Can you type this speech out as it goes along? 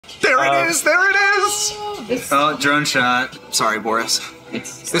There it is! There it is! Oh, drone shot. Sorry, Boris.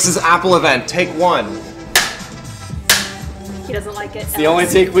 This is Apple event. Take one. He doesn't like it. It's the only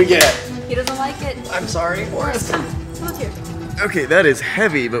take we get. He doesn't like it. I'm sorry, Boris. Come on here. Okay, that is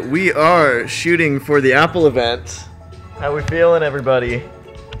heavy, but we are shooting for the Apple event. How we feeling, everybody?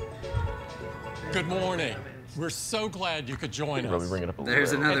 Good morning. We're so glad you could join us. Bring it up a little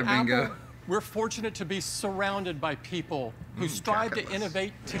There's bit. another bingo. Apple, we're fortunate to be surrounded by people who strive to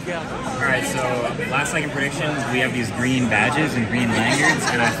innovate together. All right, so last second predictions, we have these green badges and green lanyards,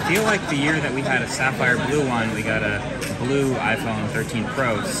 and I feel like the year that we had a sapphire blue one, we got a blue iPhone 13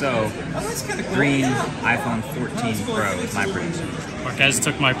 Pro, so green iPhone 14 Pro is my prediction. Marques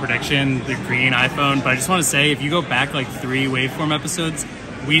took my prediction, the green iPhone, but I just want to say, if you go back like 3 waveform episodes,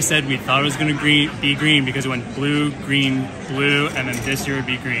 we said we thought it was going to be green because it went blue, green, blue, and then this year would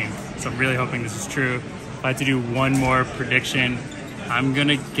be green. So I'm really hoping this is true. If I had to do one more prediction, I'm going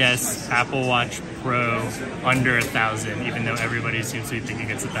to guess Apple Watch Pro under 1,000, even though everybody seems to be thinking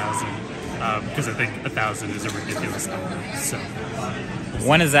it's 1,000. Because I think 1,000 is a ridiculous number. So,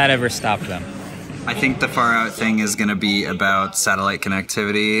 when has that ever stopped them? I think the far out thing is going to be about satellite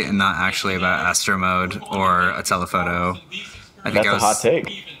connectivity and not actually about astro mode or a telephoto. I think That's a hot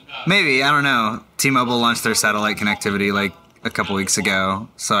take. Maybe, I don't know. T-Mobile launched their satellite connectivity like a couple weeks ago,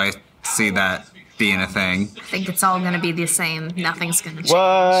 so I see that being a thing. I think it's all going to be the same. Nothing's going to change.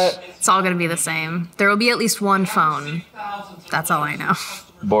 What? It's all going to be the same. There will be at least one phone. That's all I know.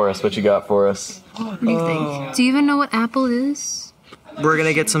 Boris, what you got for us? What do you think? Do you even know what Apple is? We're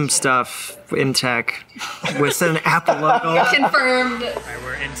gonna get some stuff in tech with an Apple logo. Confirmed.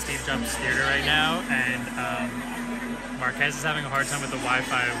 we're in Steve Jobs Theater right now, and Marques is having a hard time with the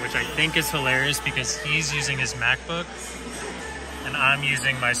Wi-Fi, which I think is hilarious because he's using his MacBook, and I'm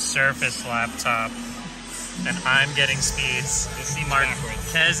using my Surface laptop, and I'm getting speeds.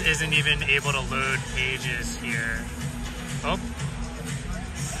 Marques isn't even able to load pages here. Oh.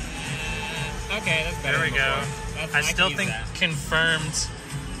 Okay, that's better. There we go. I still think confirmed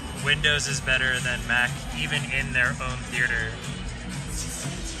Windows is better than Mac, even in their own theater.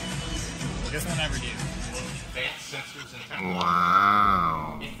 This one never do.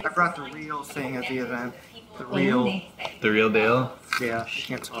 Wow. I brought the real thing at the event. The real deal? Yeah,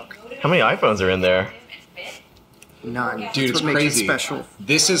 can't talk. How many iPhones are in there? None. Dude, That's it's what makes crazy. it special.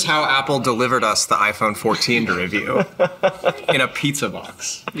 This is how Apple delivered us the iPhone 14 to review. In a pizza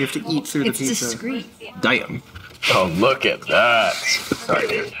box. You have to eat through the pizza. Discreet. Damn. Oh, look at that. Sorry,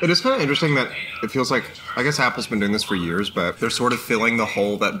 dude. It is kind of interesting that it feels like, I guess Apple's been doing this for years, but they're sort of filling the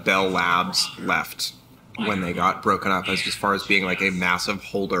hole that Bell Labs left when they got broken up as far as being like a massive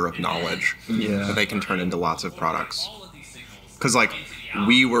holder of knowledge that they can turn into lots of products. Because like,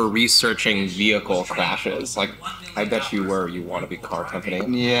 we were researching vehicle crashes. Like, I bet you were. You want to be car company.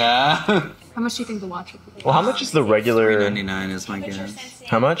 Yeah. How much do you think the watch would be? Well, how much is the regular? $399 is my guess.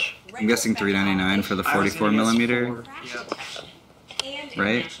 How much? I'm guessing $399 for the 44 millimeter.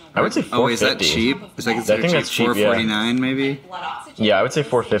 Right? I would say 450. Oh, is that cheap? Is that considered cheap? that's cheap, yeah. $449 maybe? Yeah, I would say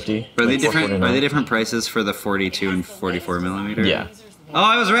 450. Are they like different? Are they $449. different prices for the 42 and 44 millimeter? Yeah. Oh,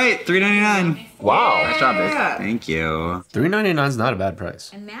 I was right. $399. Wow. Nice job, babe. Thank you. $399 is not a bad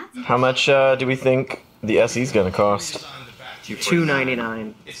price. How much do we think the SE is gonna cost?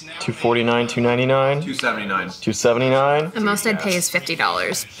 $299. $249, $299, $279. $279. The most I'd pay is $50.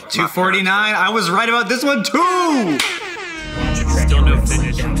 $249. I was right about this one too. Still no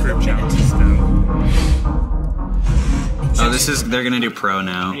finish in group challenges though. Oh, this is. They're gonna do pro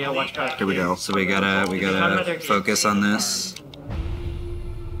now. Yeah, watch out. Here we go. So we gotta focus on this.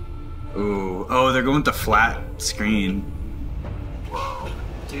 Ooh. Oh, they're going with the flat screen. Whoa.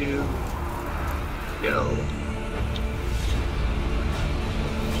 Dude. Yo.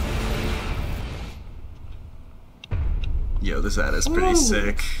 Yo, this ad is pretty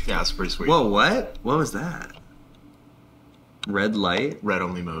sick. Yeah, it's pretty sweet. Whoa, what? What was that? Red light? Red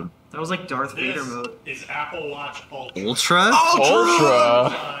only mode. That was like Darth Vader mode. Is Apple Watch Ultra. Ultra?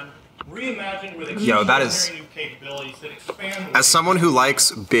 Ultra. Reimagined with Yo, that is- new capabilities that expand As someone who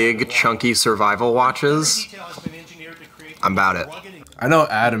likes big, chunky survival watches, I'm about it. I know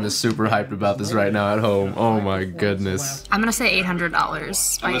Adam is super hyped about this right now at home. Oh my goodness. I'm gonna say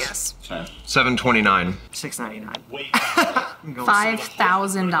 $800, I guess. $729. $699.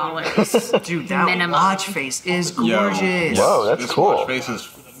 $5,000. Dude, that Minimum. watch face is gorgeous. Whoa, that's This cool. watch face is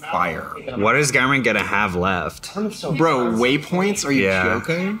fire. What is Garmin gonna have left? Bro, waypoints? Are you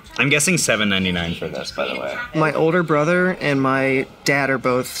joking? I'm guessing $7.99 for this, by the way. My older brother and my dad are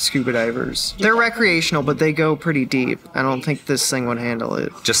both scuba divers. They're recreational, but they go pretty deep. I don't think this thing would handle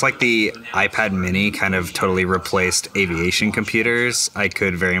it. Just like the iPad mini kind of totally replaced aviation computers, I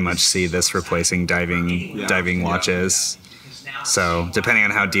could very much see this replacing diving watches. So depending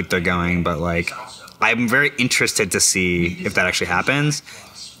on how deep they're going, but like I'm very interested to see if that actually happens.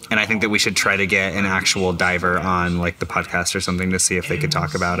 And I think that we should try to get an actual diver on like the podcast or something to see if they could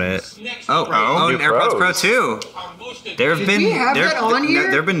talk about it. Oh, and AirPods Pro 2. There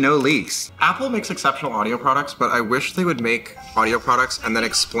have been no leaks. Apple makes exceptional audio products, but I wish they would make audio products and then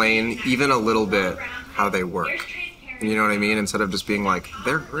explain even a little bit how they work. You know what I mean? Instead of just being like,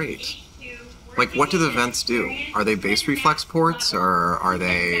 they're great. Like, what do the vents do? Are they bass reflex ports, or are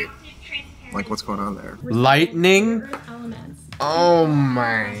they, like, what's going on there? Lightning? Oh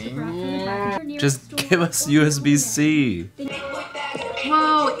my. Just give us USB-C.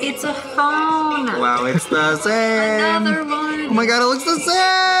 Whoa, it's a phone. Wow, it's the same. Another one. Oh my god, it looks the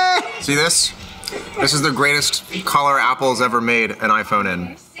same. See this? This is the greatest color Apple's ever made an iPhone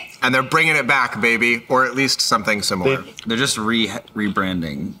in. And they're bringing it back, baby, or at least something similar. They're just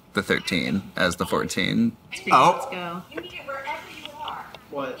rebranding the 13 as the 14. Oh.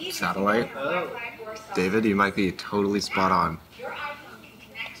 What? Satellite. Oh. David, you might be totally spot on.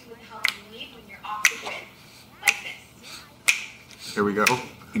 Here we go.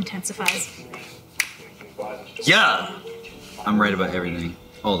 Intensifies. Yeah. I'm right about everything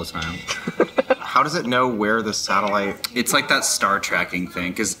all the time. How does it know where the satellite? It's like that star tracking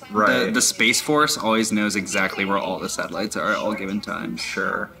thing, because the Space Force always knows exactly where all the satellites are at all given times.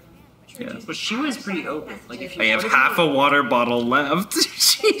 Sure. Yeah. But she was pretty open. Like if I have half a water bottle left.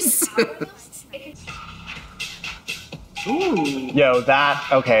 Jesus. Ooh. Yo,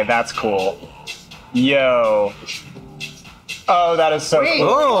 that's cool. Yo. Oh, that is so cool.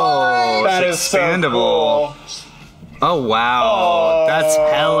 Oh, that is expandable. So cool. Oh, wow. That's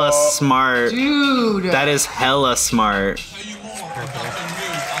hella smart. Dude. That is hella smart. I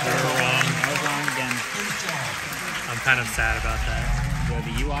was wrong again. I'm kind of sad about that. Yeah,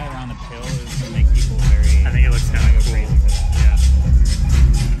 the UI around the pill is going to make people very... I think it looks kind of cool. Yeah.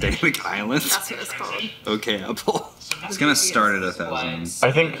 Dynamic Island? That's what it's called. Okay, Apple. It's going to start at 1,000.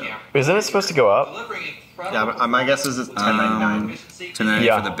 I think, isn't it supposed to go up? Yeah, but my guess is it's $10.99.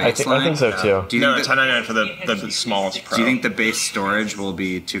 $10.99 for the baseline? I think so too. Do you think $10.99 for the smallest Pro. Do you think the base storage will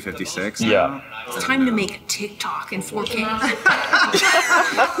be 256? Yeah. It's time to make a TikTok in 4K.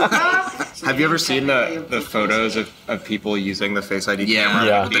 Have you ever seen the photos of people using the Face ID camera?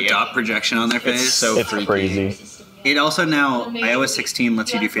 Yeah. With the dot projection on their face? It's so freaky. Crazy. It also now, iOS 16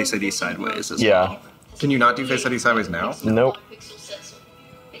 lets you do Face ID sideways as well. Can you not do Face ID sideways now? Nope. It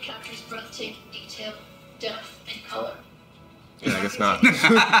captures breathtaking detail, depth, and color. Yeah, I guess not.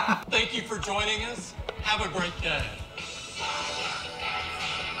 Thank you for joining us. Have a great day.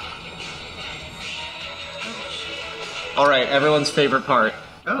 All right, everyone's favorite part.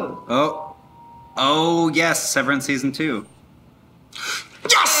 Oh, yes, Severance Season 2.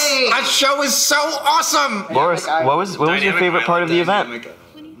 Yes! That show is so awesome! Boris, what was your favorite part of the event?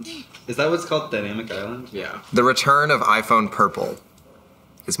 Is that what's called Dynamic Island? Yeah. The return of iPhone Purple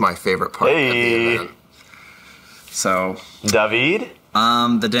is my favorite part of the event. So, David?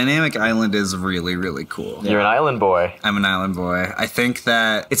 The Dynamic Island is really, really cool. You're an island boy. I'm an island boy. I think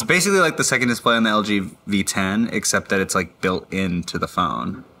that it's basically like the second display on the LG V10, except that it's like built into the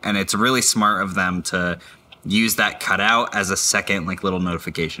phone. And it's really smart of them to use that cutout as a second like little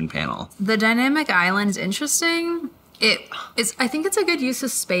notification panel. The dynamic island is interesting. I think it's a good use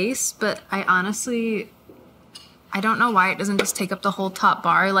of space, but I don't know why it doesn't just take up the whole top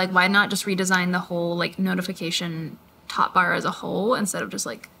bar. Like, why not just redesign the whole like notification top bar as a whole instead of just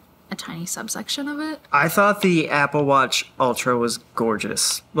like a tiny subsection of it? I thought the Apple Watch Ultra was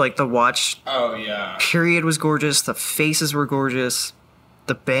gorgeous. Like the watch period was gorgeous, the faces were gorgeous,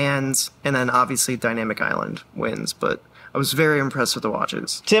 the bands, and then obviously Dynamic Island wins, but I was very impressed with the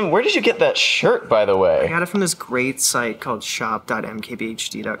watches. Tim, where did you get that shirt, by the way? I got it from this great site called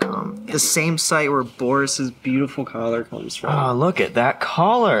shop.mkbhd.com. The same site where Boris's beautiful collar comes from. Oh, look at that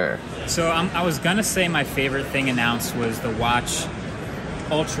collar. So I was going to say my favorite thing announced was the Watch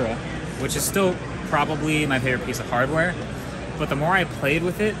Ultra, which is still probably my favorite piece of hardware. But the more I played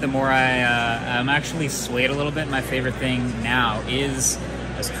with it, the more I'm actually swayed a little bit. My favorite thing now is,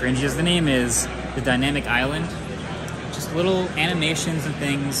 as cringy as the name is, the Dynamic Island. Just little animations and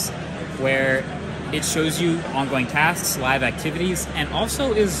things where it shows you ongoing tasks, live activities, and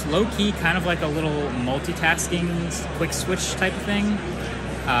also is low-key kind of like a little multitasking quick switch type of thing.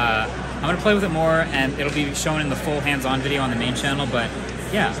 I'm gonna play with it more, and it'll be shown in the full hands-on video on the main channel. But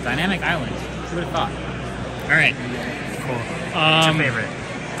yeah, Dynamic Island. Who would have thought? All right, cool. What's your favorite?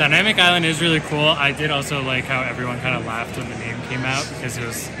 Dynamic Island is really cool. I did also like how everyone kind of laughed when the name came out because it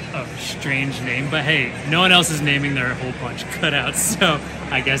was a strange name. But hey, no one else is naming their hole punch cutouts, so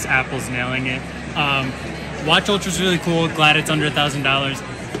I guess Apple's nailing it. Watch Ultra's really cool. Glad it's under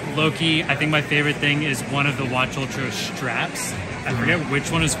 $1,000. Low-key, I think my favorite thing is one of the Watch Ultra straps. I forget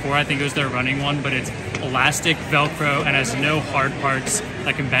which one is for. I think it was their running one, but it's elastic, Velcro, and has no hard parts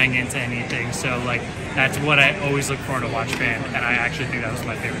that can bang into anything. So like, that's what I always look for in a watch band, and I actually think that was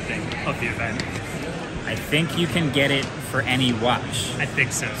my favorite thing of the event. I think you can get it for any watch. I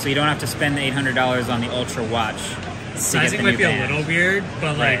think so. So you don't have to spend the $800 on the Ultra watch. Sizing might be a little weird,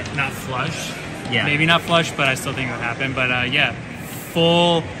 but like Right. not flush. Yeah. Maybe not flush, but I still think it would happen. But yeah,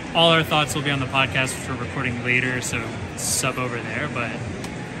 all our thoughts will be on the podcast for recording later, so sub over there, but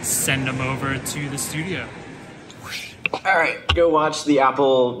send them over to the studio. All right, go watch the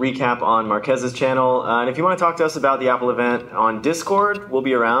Apple recap on Marquez's channel. And if you want to talk to us about the Apple event on Discord, we'll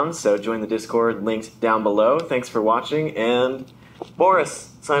be around, so join the Discord, linked down below. Thanks for watching, and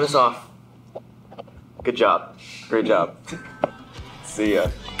Boris, sign us off. Good job. Great job. See ya.